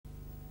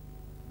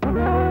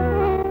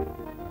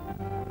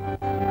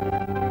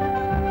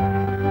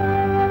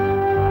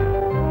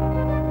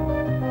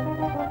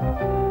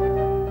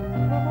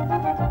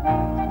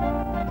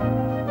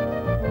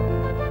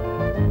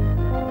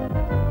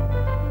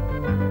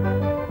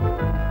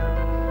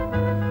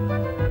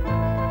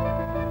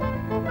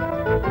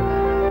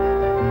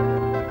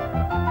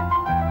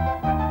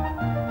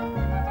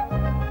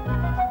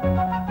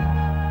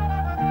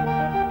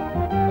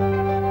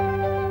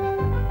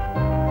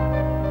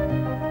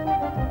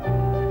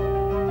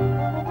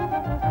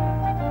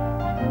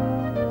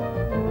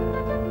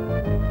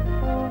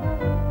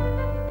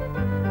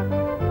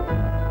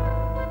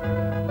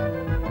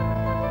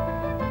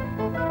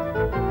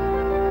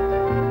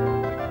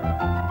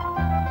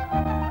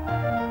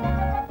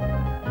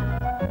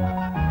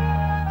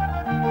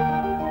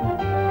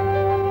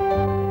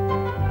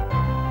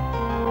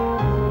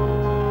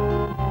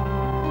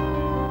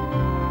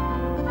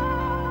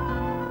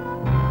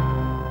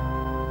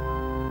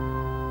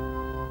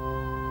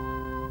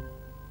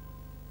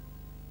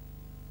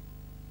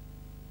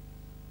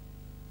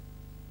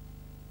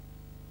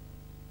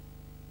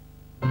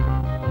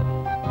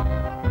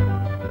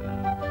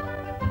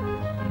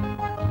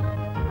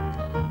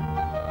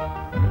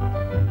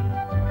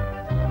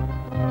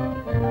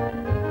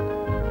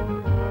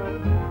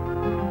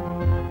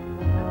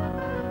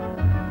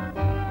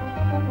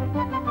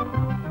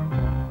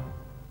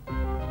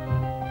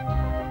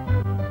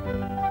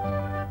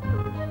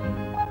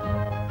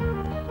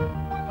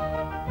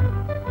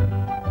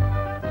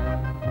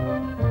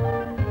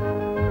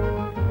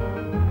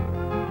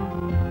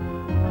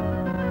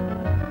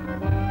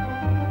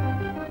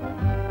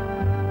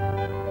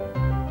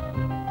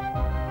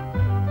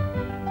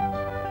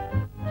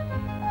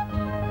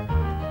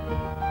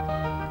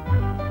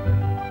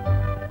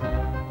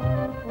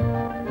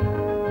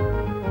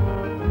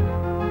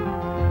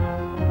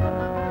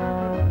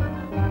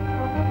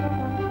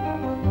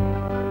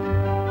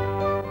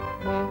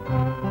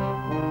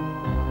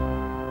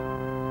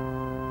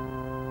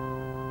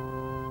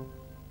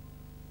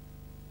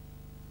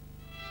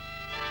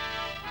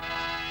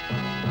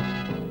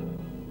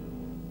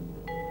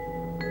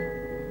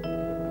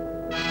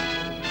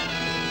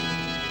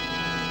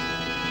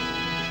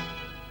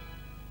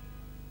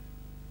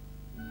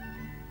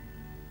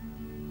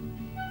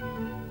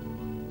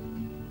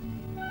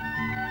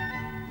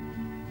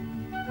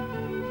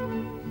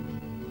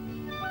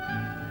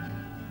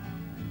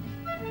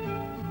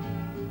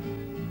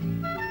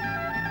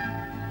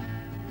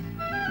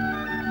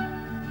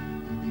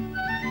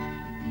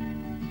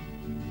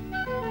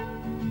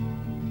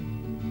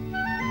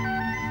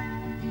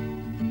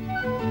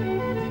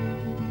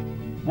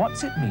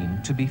What's it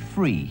mean to be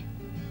free?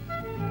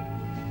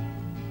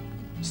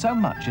 So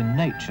much in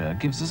nature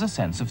gives us a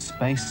sense of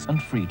space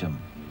and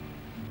freedom.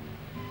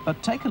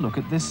 But take a look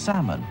at this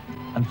salmon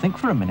and think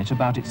for a minute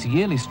about its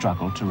yearly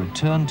struggle to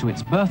return to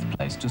its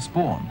birthplace to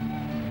spawn.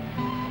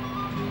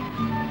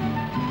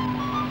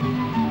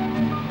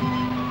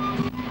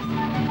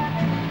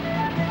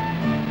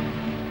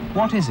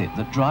 What is it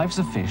that drives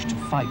a fish to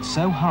fight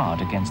so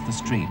hard against the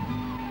stream?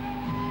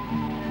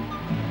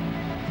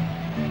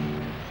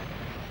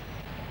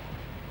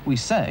 We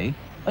say,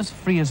 as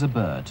free as a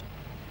bird.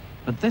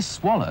 But this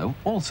swallow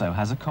also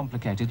has a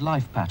complicated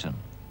life pattern.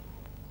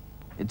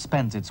 It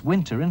spends its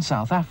winter in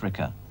South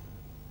Africa.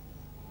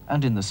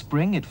 And in the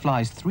spring it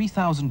flies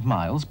 3,000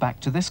 miles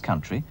back to this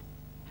country,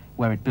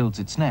 where it builds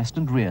its nest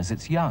and rears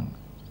its young.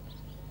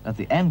 At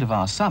the end of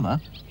our summer,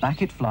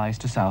 back it flies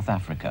to South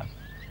Africa.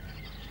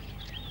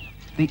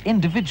 The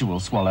individual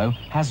swallow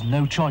has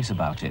no choice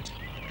about it.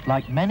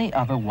 Like many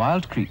other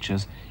wild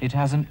creatures, it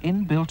has an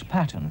inbuilt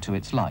pattern to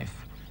its life.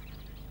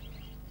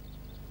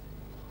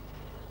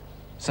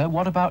 So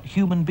what about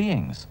human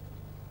beings?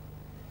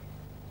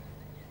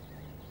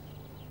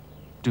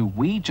 Do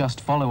we just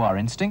follow our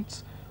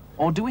instincts,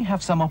 or do we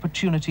have some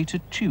opportunity to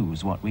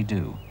choose what we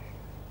do?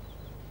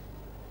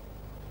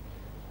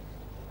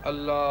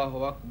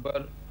 Allahu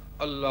Akbar,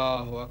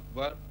 Allahu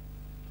Akbar.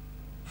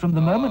 From the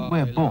moment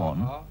we're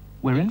born,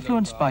 we're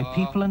influenced by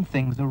people and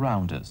things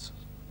around us.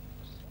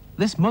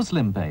 This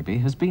Muslim baby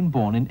has been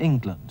born in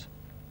England,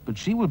 but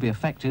she will be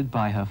affected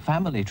by her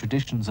family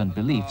traditions and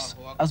beliefs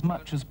as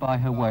much as by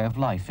her way of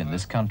life in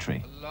this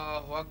country.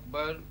 Allahu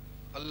Akbar,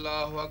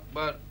 Allahu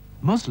Akbar.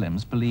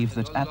 Muslims believe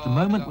that at the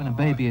moment when a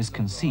baby is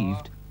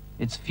conceived,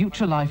 its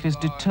future life is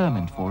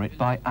determined for it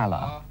by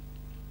Allah.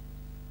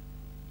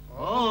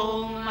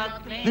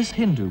 This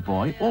Hindu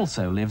boy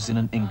also lives in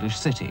an English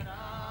city.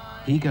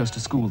 He goes to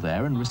school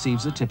there and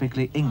receives a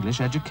typically English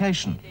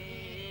education.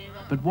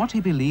 But what he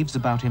believes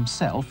about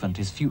himself and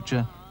his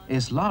future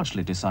is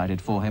largely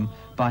decided for him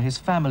by his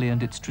family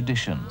and its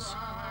traditions.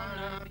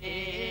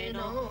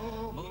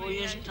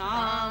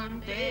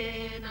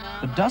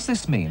 But does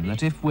this mean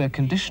that if we're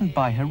conditioned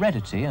by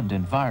heredity and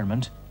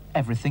environment,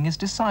 everything is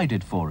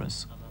decided for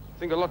us? I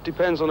think a lot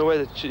depends on the way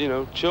that,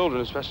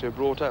 children especially are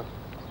brought up.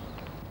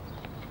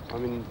 I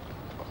mean,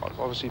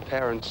 obviously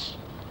parents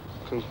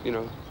can,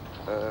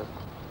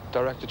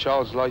 direct a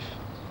child's life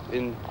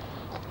in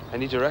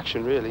any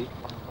direction, really.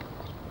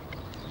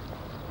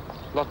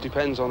 A lot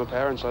depends on the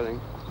parents, I think.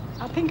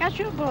 I think as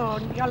you're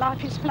born, your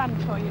life is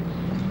planned for you.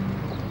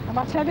 And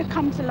whatever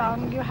comes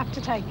along, you have to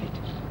take it.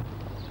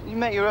 You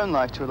make your own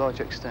life to a large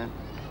extent.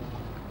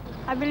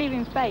 I believe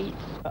in fate.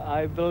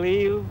 I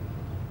believe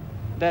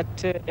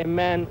that a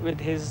man with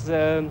his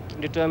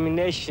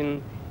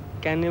determination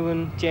can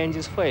even change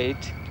his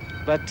fate.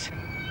 But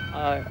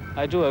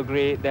I do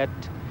agree that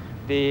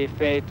the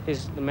fate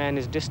is, the man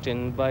is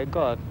destined by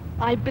God.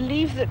 I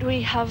believe that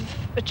we have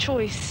a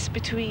choice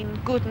between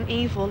good and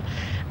evil,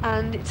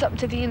 and it's up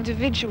to the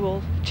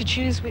individual to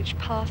choose which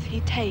path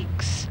he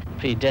takes.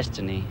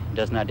 Predestiny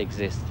does not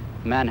exist.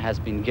 Man has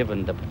been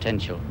given the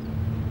potential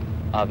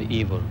of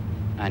evil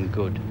and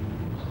good.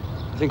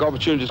 I think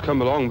opportunities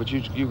come along, but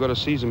you've got to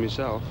seize them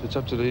yourself. It's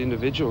up to the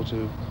individual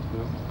to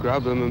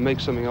grab them and make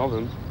something of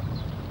them.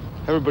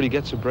 Everybody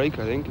gets a break,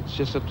 I think. It's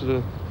just up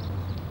to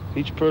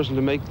each person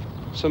to make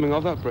something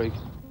of that break.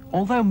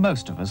 Although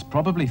most of us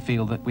probably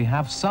feel that we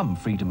have some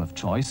freedom of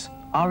choice,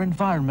 our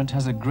environment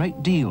has a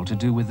great deal to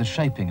do with the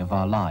shaping of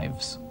our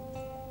lives.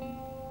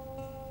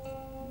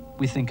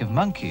 We think of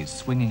monkeys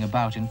swinging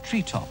about in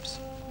treetops,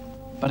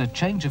 but a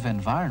change of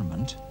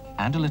environment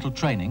and a little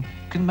training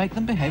can make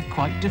them behave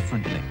quite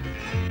differently.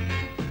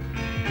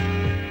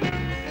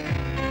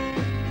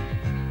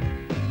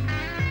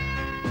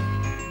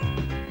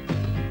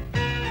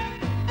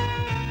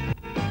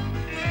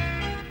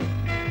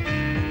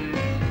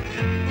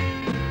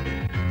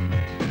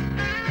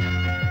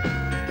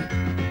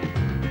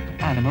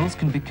 Animals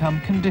can become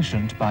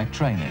conditioned by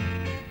training.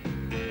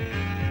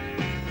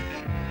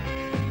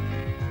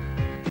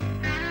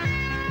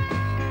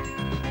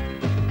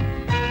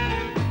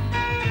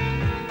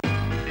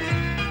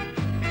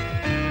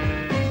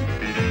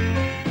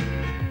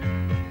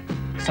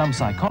 Some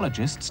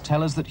psychologists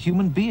tell us that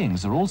human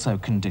beings are also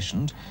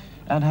conditioned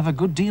and have a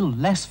good deal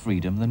less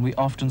freedom than we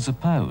often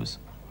suppose.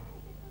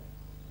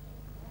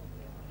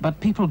 But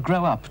people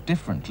grow up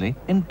differently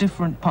in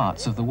different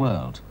parts of the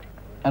world,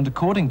 and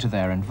according to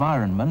their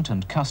environment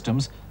and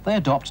customs, they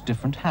adopt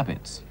different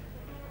habits.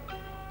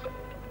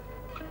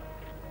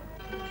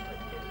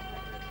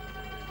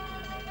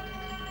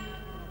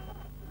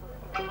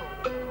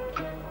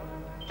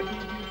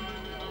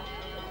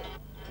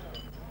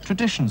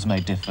 Traditions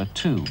may differ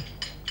too.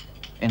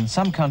 In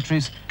some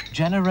countries,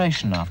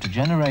 generation after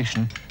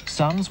generation,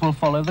 sons will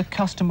follow the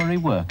customary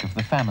work of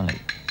the family.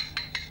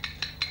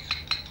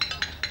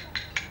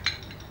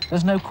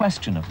 There's no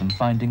question of them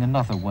finding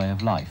another way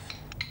of life.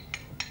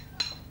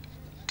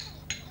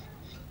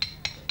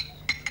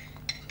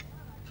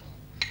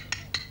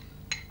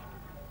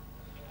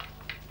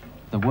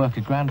 The work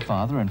a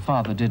grandfather and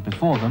father did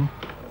before them,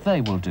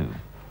 they will do.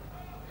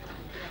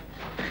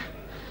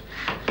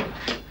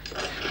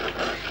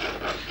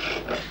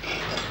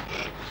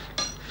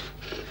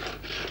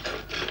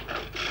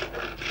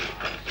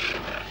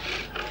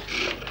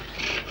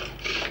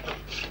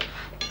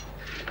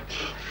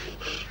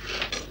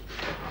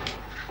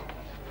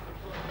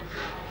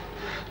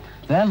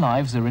 Their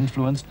lives are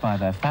influenced by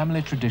their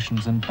family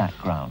traditions and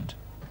background.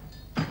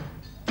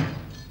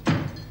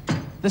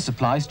 This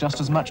applies just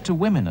as much to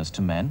women as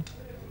to men.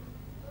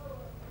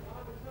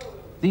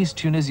 These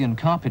Tunisian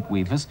carpet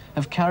weavers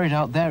have carried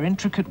out their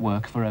intricate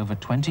work for over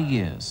 20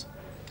 years.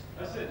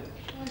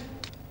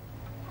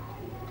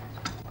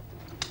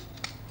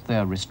 They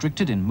are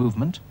restricted in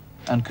movement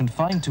and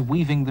confined to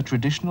weaving the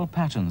traditional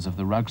patterns of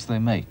the rugs they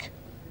make.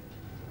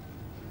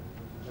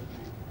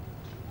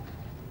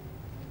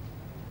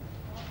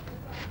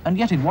 And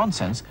yet, in one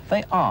sense,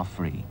 they are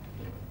free.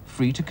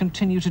 Free to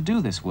continue to do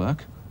this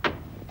work,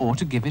 or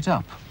to give it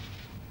up.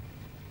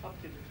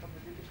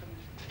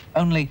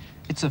 Only,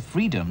 it's a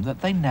freedom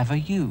that they never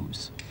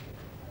use.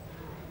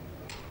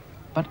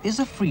 But is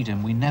a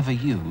freedom we never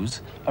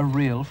use a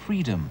real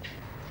freedom?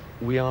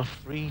 We are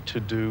free to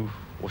do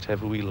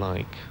whatever we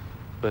like,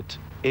 but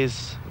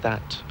is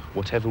that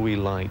whatever we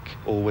like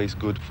always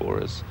good for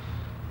us?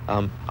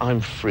 I'm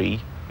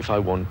free, if I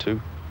want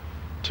to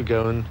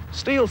go and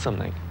steal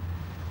something.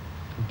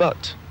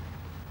 But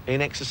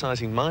in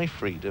exercising my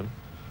freedom,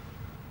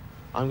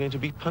 I'm going to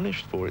be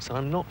punished for it, so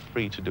I'm not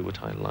free to do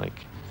what I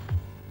like.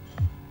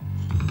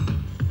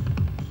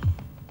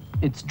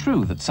 It's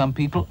true that some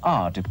people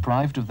are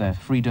deprived of their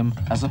freedom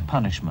as a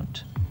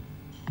punishment.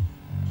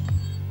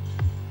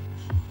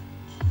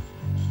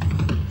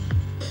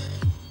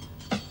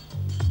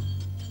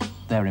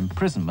 Their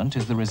imprisonment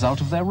is the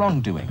result of their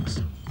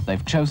wrongdoings.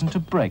 They've chosen to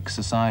break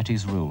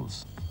society's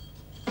rules.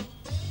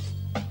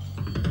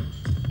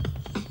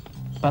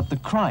 But the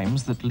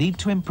crimes that lead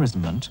to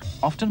imprisonment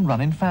often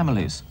run in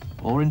families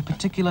or in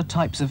particular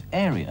types of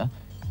area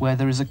where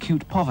there is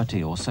acute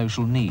poverty or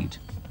social need.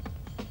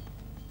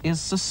 Is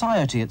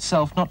society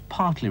itself not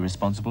partly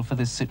responsible for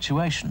this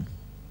situation?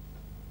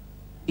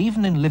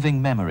 Even in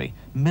living memory,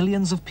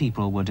 millions of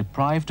people were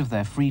deprived of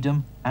their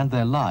freedom and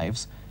their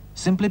lives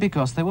simply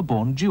because they were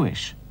born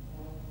Jewish.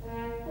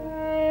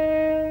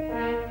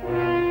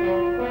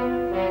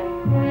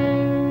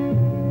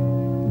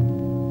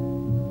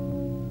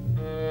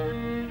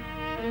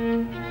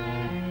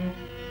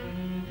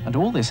 And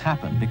all this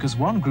happened because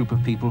one group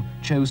of people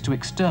chose to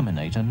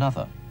exterminate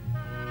another.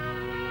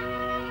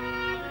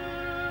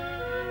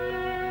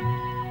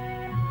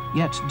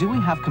 Yet, do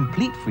we have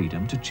complete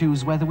freedom to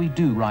choose whether we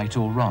do right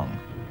or wrong?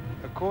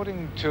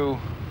 According to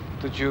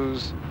the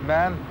Jews,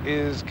 man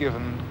is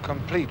given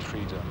complete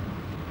freedom.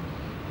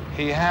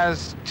 He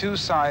has two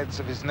sides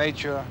of his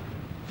nature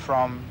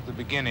from the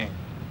beginning.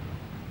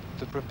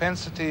 The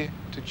propensity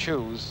to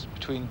choose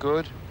between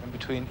good and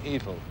between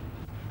evil.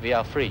 We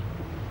are free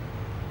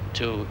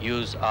to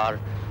use our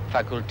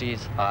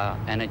faculties, our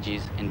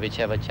energies in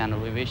whichever channel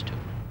we wish to.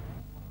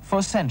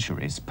 For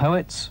centuries,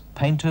 poets,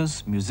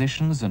 painters,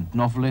 musicians and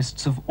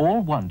novelists have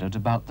all wondered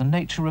about the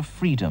nature of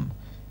freedom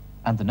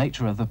and the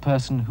nature of the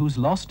person who's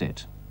lost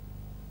it.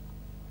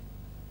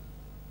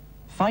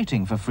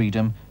 Fighting for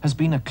freedom has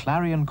been a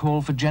clarion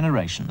call for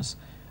generations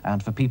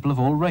and for people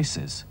of all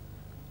races,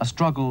 a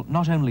struggle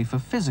not only for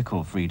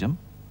physical freedom,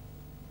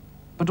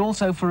 but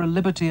also for a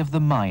liberty of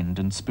the mind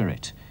and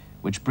spirit,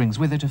 which brings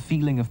with it a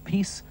feeling of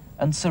peace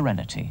and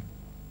serenity.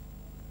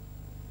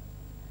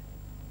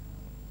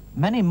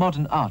 Many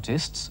modern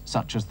artists,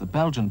 such as the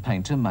Belgian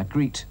painter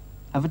Magritte,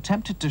 have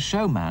attempted to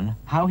show man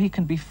how he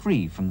can be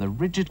free from the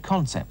rigid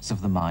concepts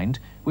of the mind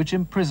which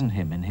imprison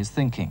him in his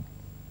thinking.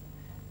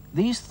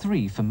 These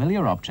three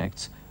familiar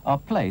objects are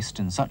placed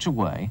in such a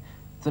way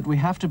that we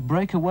have to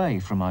break away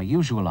from our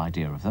usual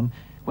idea of them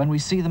when we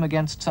see them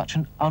against such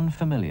an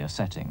unfamiliar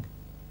setting.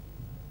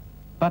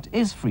 But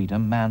is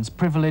freedom man's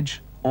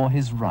privilege or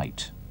his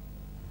right?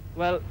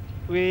 Well,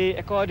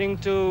 according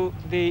to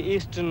the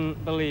Eastern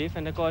belief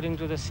and according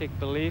to the Sikh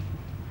belief,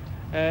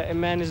 a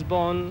man is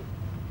born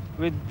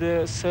with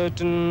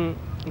certain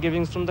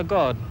givings from the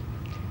God,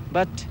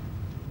 but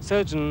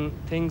certain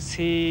things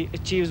he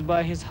achieves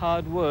by his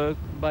hard work,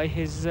 by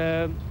his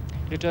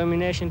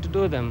determination to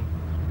do them.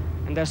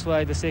 And that's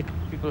why the Sikh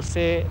people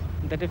say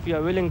that if you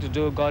are willing to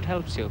do, God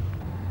helps you.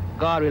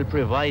 God will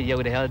provide you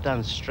with health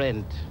and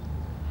strength.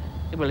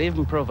 He will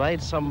even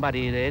provide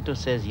somebody there to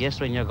say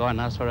yes when you're going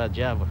to ask for a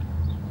job.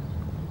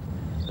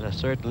 But I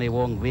certainly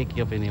won't wake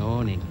you up in the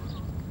morning.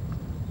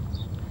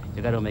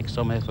 You got to make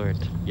some effort.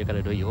 You got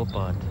to do your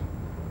part.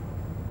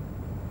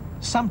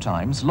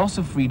 Sometimes loss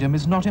of freedom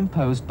is not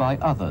imposed by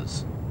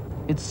others.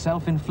 It's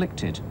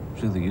self-inflicted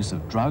through the use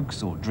of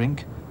drugs or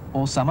drink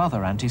or some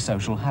other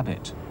antisocial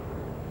habit.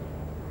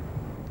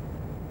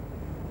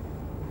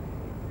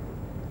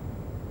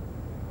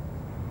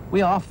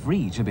 We are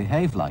free to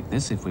behave like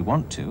this if we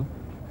want to,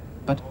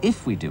 but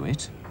if we do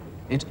it,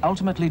 it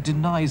ultimately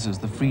denies us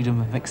the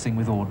freedom of mixing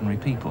with ordinary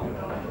people.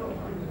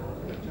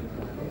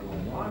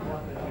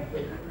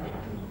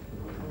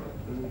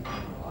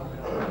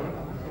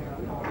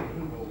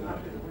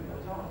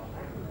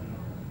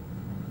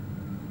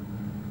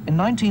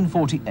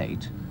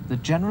 1948, the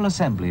General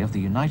Assembly of the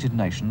United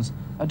Nations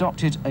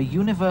adopted a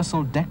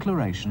Universal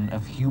Declaration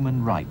of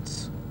Human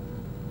Rights.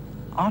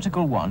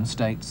 Article 1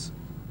 states,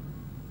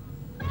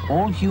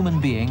 "All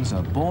human beings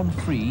are born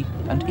free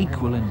and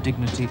equal in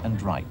dignity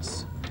and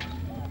rights.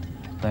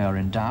 They are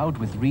endowed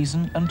with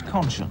reason and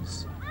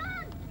conscience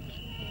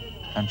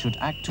and should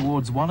act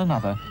towards one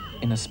another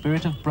in a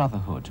spirit of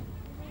brotherhood."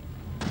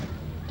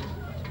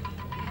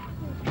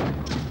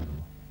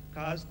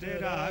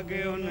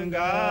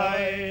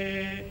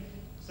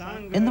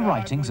 In the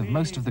writings of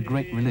most of the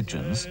great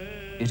religions,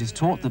 it is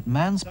taught that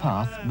man's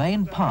path may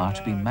in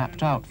part be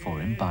mapped out for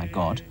him by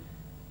God,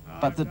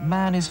 but that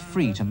man is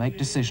free to make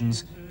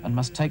decisions and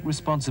must take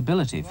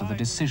responsibility for the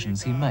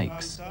decisions he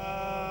makes.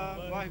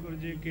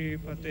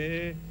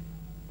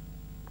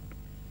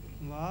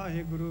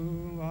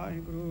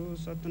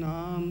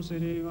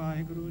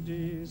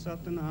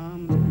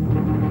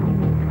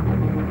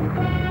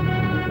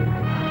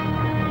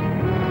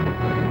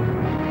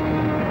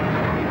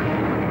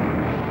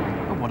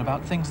 But what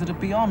about things that are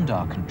beyond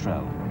our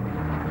control?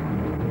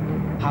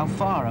 How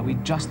far are we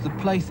just the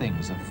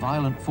playthings of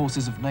violent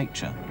forces of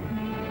nature?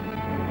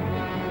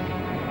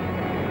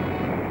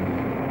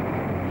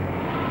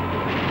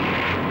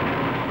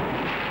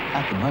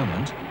 At the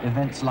moment,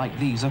 events like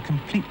these are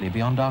completely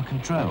beyond our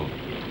control.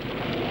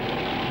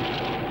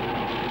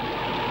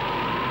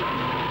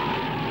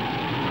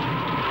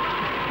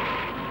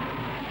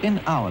 In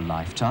our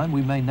lifetime,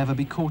 we may never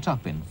be caught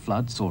up in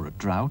floods or a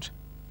drought.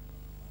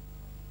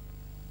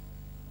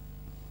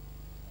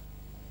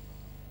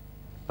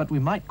 But we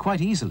might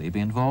quite easily be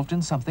involved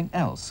in something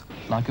else,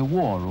 like a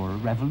war or a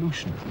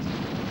revolution.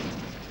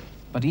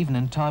 But even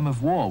in time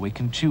of war, we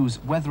can choose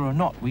whether or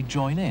not we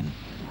join in.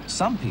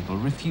 Some people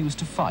refuse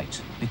to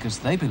fight because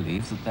they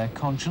believe that their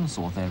conscience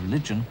or their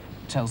religion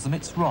tells them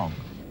it's wrong.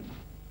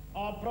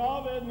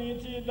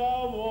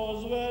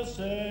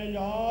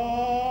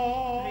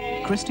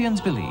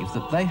 Christians believe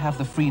that they have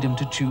the freedom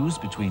to choose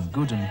between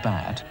good and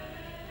bad,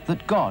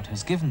 that God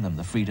has given them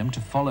the freedom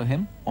to follow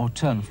him or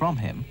turn from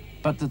him,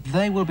 but that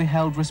they will be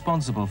held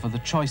responsible for the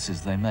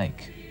choices they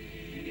make.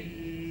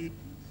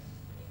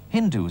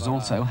 Hindus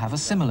also have a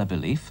similar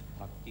belief,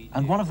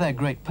 and one of their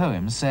great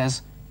poems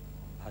says,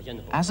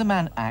 "As a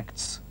man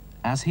acts,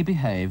 as he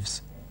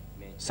behaves,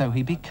 so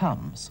he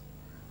becomes.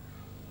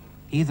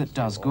 He that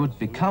does good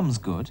becomes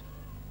good,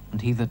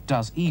 and he that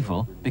does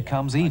evil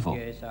becomes evil.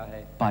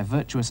 By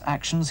virtuous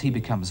actions he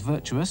becomes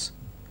virtuous,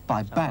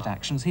 by bad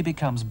actions he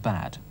becomes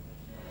bad."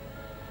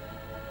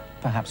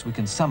 Perhaps we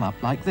can sum up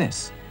like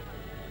this.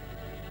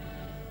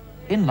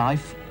 In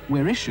life,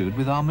 we're issued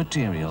with our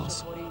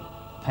materials: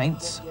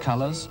 paints,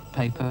 colors,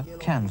 paper,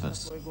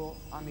 canvas.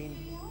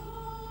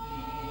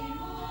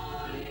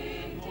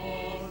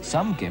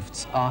 Some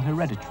gifts are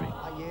hereditary.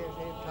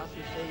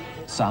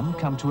 Some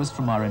come to us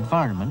from our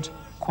environment,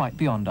 quite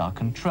beyond our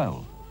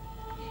control.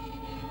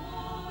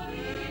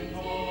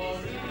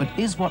 But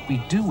is what we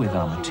do with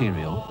our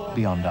material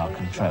beyond our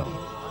control?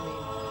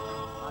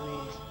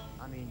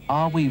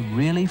 Are we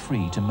really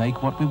free to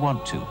make what we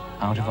want to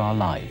out of our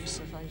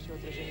lives?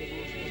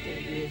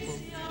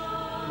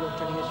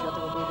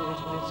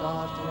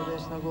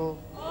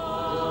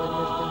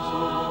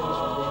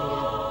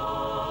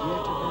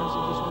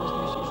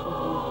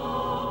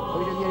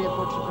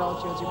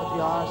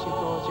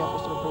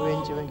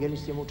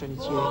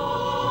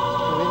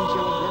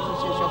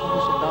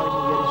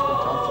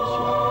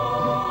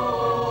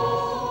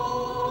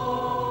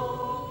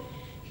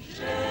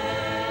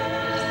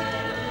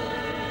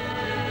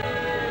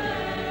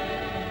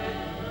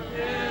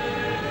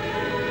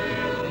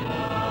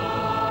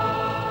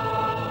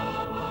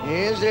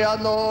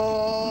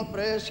 Izriadno,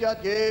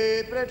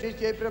 presjatje,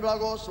 prečistje,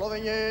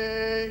 preblagoslovenje,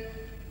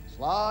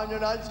 slavne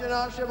najce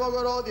naše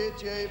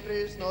Bogorodice i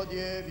prisno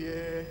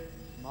djevje,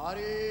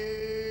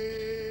 Marije.